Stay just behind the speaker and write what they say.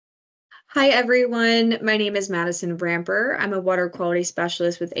Hi, everyone. My name is Madison Ramper. I'm a water quality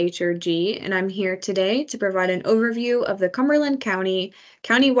specialist with HRG, and I'm here today to provide an overview of the Cumberland County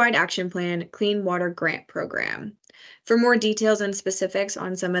Countywide Action Plan Clean Water Grant Program. For more details and specifics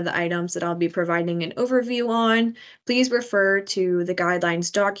on some of the items that I'll be providing an overview on, please refer to the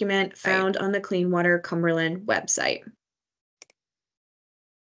guidelines document found on the Clean Water Cumberland website.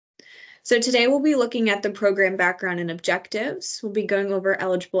 So today we'll be looking at the program background and objectives. We'll be going over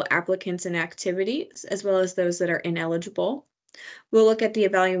eligible applicants and activities, as well as those that are ineligible. We'll look at the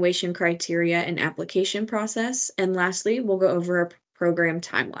evaluation criteria and application process. And lastly, we'll go over a program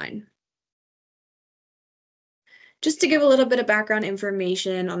timeline. Just to give a little bit of background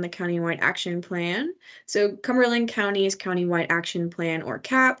information on the Countywide Action Plan. So Cumberland County's Countywide Action Plan, or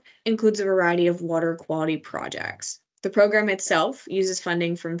CAP, includes a variety of water quality projects. The program itself uses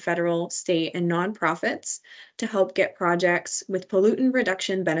funding from federal, state, and nonprofits to help get projects with pollutant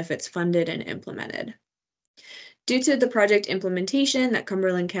reduction benefits funded and implemented. Due to the project implementation that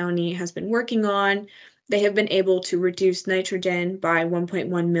Cumberland County has been working on, they have been able to reduce nitrogen by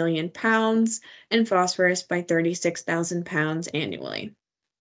 1.1 million pounds and phosphorus by 36,000 pounds annually.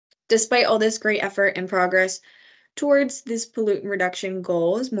 Despite all this great effort and progress towards this pollutant reduction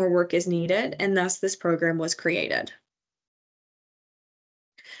goals, more work is needed, and thus this program was created.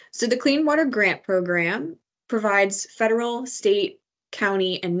 So the Clean Water Grant Program provides federal, state,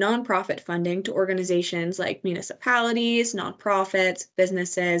 county, and nonprofit funding to organizations like municipalities, nonprofits,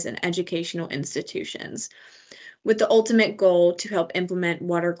 businesses, and educational institutions, with the ultimate goal to help implement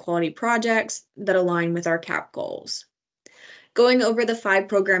water quality projects that align with our CAP goals. Going over the 5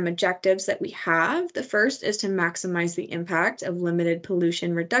 program objectives that we have, the first is to maximize the impact of limited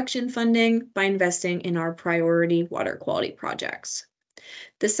pollution reduction funding by investing in our priority water quality projects.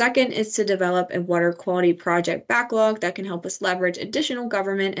 The second is to develop a water quality project backlog that can help us leverage additional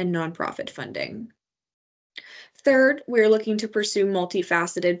government and nonprofit funding. Third, we're looking to pursue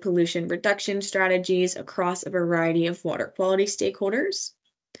multifaceted pollution reduction strategies across a variety of water quality stakeholders.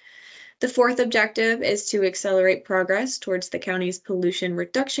 The fourth objective is to accelerate progress towards the county's pollution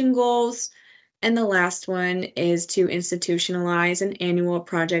reduction goals. And the last one is to institutionalize an annual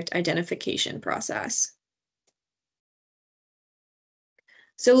project identification process.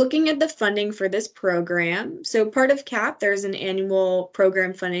 So looking at the funding for this program, so part of CAP, there's an annual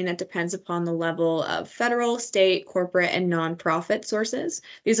program funding that depends upon the level of federal, state, corporate, and nonprofit sources.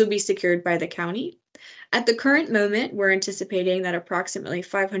 These will be secured by the county. At the current moment, we're anticipating that approximately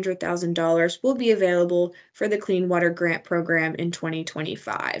 $500,000 will be available for the Clean Water Grant Program in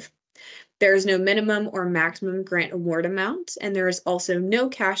 2025. There is no minimum or maximum grant award amount, and there is also no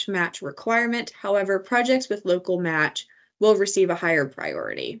cash match requirement. However, projects with local match will receive a higher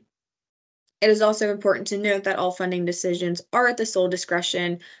priority. It is also important to note that all funding decisions are at the sole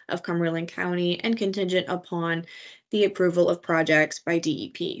discretion of Cumberland County and contingent upon the approval of projects by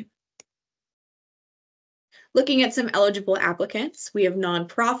DEP. Looking at some eligible applicants, we have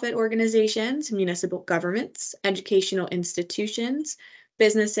nonprofit organizations, municipal governments, educational institutions,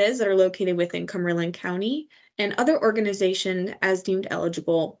 businesses that are located within Cumberland County, and other organizations as deemed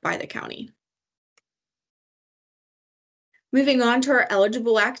eligible by the county. Moving on to our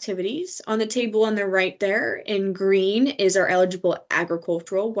eligible activities. On the table on the right there in green is our eligible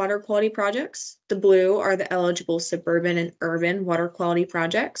agricultural water quality projects. The blue are the eligible suburban and urban water quality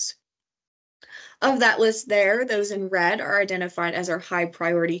projects. Of that list there, those in red are identified as our high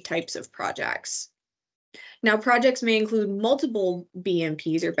priority types of projects. Now, projects may include multiple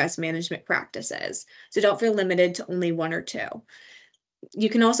BMPs or best management practices, so don't feel limited to only one or two. You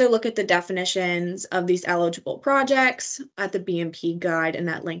can also look at the definitions of these eligible projects at the BMP guide and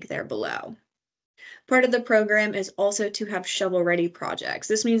that link there below. Part of the program is also to have shovel-ready projects.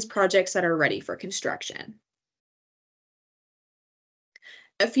 This means projects that are ready for construction.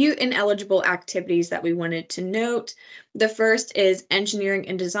 A few ineligible activities that we wanted to note. The first is engineering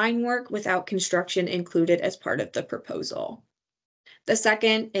and design work without construction included as part of the proposal. The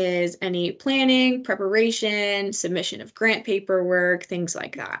second is any planning, preparation, submission of grant paperwork, things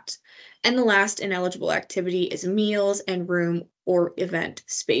like that. And the last ineligible activity is meals and room or event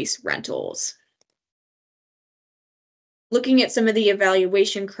space rentals. Looking at some of the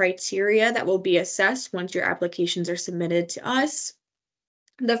evaluation criteria that will be assessed once your applications are submitted to us.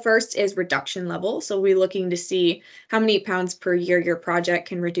 The first is reduction level. So we're looking to see how many pounds per year your project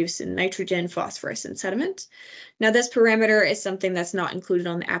can reduce in nitrogen, phosphorus, and sediment. Now, this parameter is something that's not included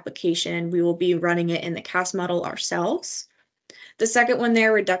on the application. We will be running it in the CAS model ourselves. The second one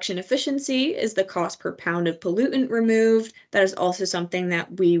there, reduction efficiency, is the cost per pound of pollutant removed. That is also something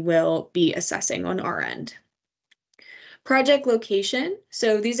that we will be assessing on our end. Project location.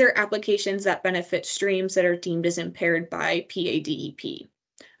 So these are applications that benefit streams that are deemed as impaired by PADEP.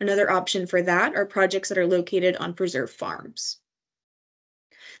 Another option for that are projects that are located on preserved farms.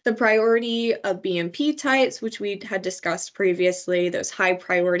 The priority of BMP types, which we had discussed previously, those high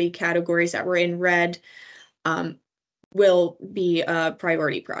priority categories that were in red, will be a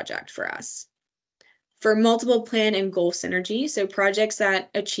priority project for us. For multiple plan and goal synergy, so projects that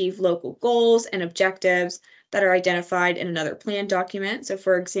achieve local goals and objectives that are identified in another plan document. So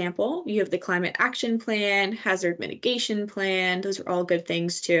for example, you have the climate action plan, hazard mitigation plan. Those are all good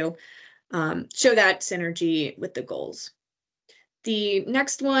things to show that synergy with the goals. The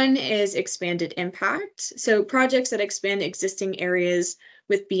next one is expanded impact. So projects that expand existing areas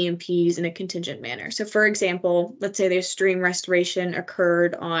with BMPs in a contingent manner. So for example, let's say there's stream restoration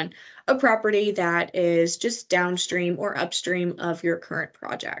occurred on a property that is just downstream or upstream of your current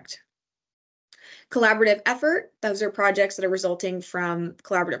project. Collaborative effort, those are projects that are resulting from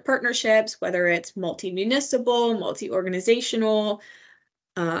collaborative partnerships, whether it's multi-municipal, multi-organizational,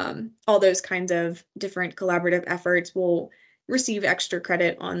 all those kinds of different collaborative efforts will receive extra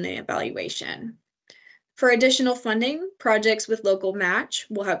credit on the evaluation. For additional funding, projects with local match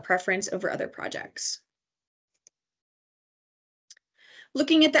will have preference over other projects.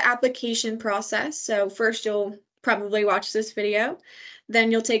 Looking at the application process, so first you'll probably watch this video,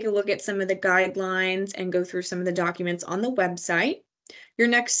 then you'll take a look at some of the guidelines and go through some of the documents on the website. Your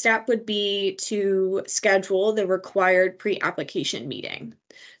next step would be to schedule the required pre-application meeting.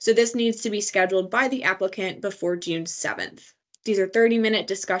 So this needs to be scheduled by the applicant before June 7th. These are 30-minute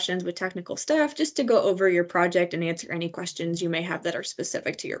discussions with technical staff just to go over your project and answer any questions you may have that are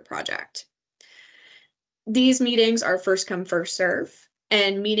specific to your project. These meetings are first come, first serve,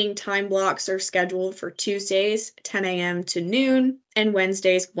 and meeting time blocks are scheduled for Tuesdays, 10 a.m. to noon, and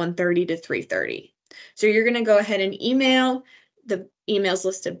Wednesdays, 1:30 to 3:30. So you're going to go ahead and email the emails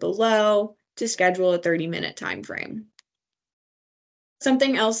listed below to schedule a 30-minute time frame.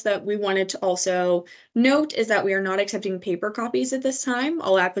 Something else that we wanted to also note is that we are not accepting paper copies at this time.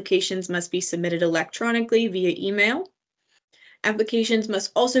 All applications must be submitted electronically via email. Applications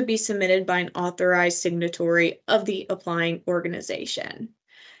must also be submitted by an authorized signatory of the applying organization.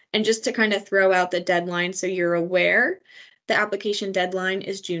 And just to kind of throw out the deadline so you're aware, the application deadline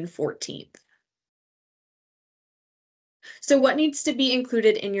is June 14th. So what needs to be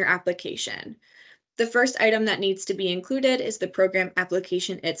included in your application? The first item that needs to be included is the program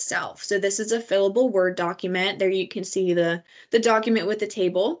application itself. So this is a fillable Word document. There you can see the document with the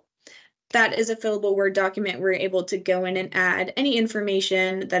table. That is a fillable Word document. We're able to go in and add any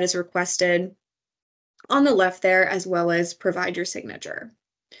information that is requested on the left there, as well as provide your signature.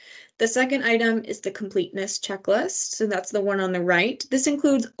 The second item is the completeness checklist. So that's the one on the right. This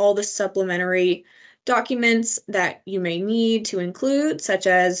includes all the supplementary documents that you may need to include, such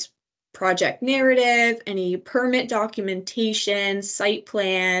as project narrative, any permit documentation, site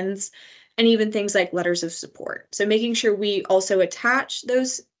plans, and even things like letters of support. So making sure we also attach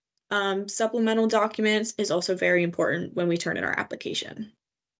those supplemental documents is also very important when we turn in our application.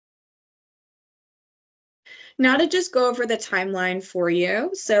 Now to just go over the timeline for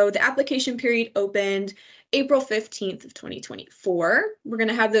you. So the application period opened April 15th of 2024. We're going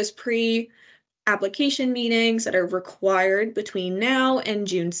to have those pre-application meetings that are required between now and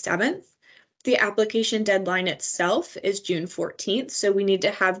June 7th. The application deadline itself is June 14th, so we need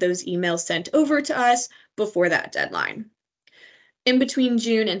to have those emails sent over to us before that deadline. In between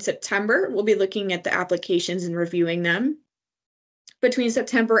June and September, we'll be looking at the applications and reviewing them. Between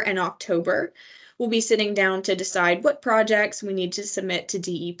September and October, we'll be sitting down to decide what projects we need to submit to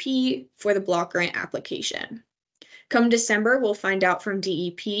DEP for the block grant application. Come December, we'll find out from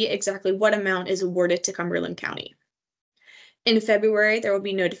DEP exactly what amount is awarded to Cumberland County. In February, there will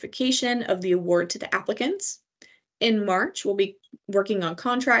be notification of the award to the applicants. In March, we'll be working on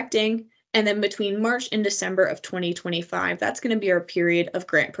contracting. And then between March and December of 2025, that's going to be our period of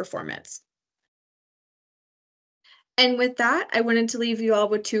grant performance. And with that, I wanted to leave you all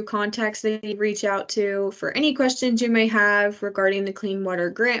with two contacts that you reach out to for any questions you may have regarding the Clean Water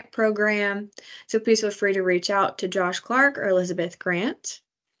Grant Program. So please feel free to reach out to Josh Clark or Elizabeth Grant.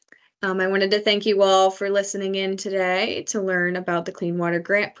 I wanted to thank you all for listening in today to learn about the Clean Water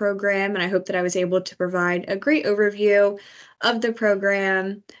Grant Program, and I hope that I was able to provide a great overview of the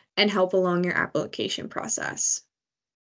program and help along your application process.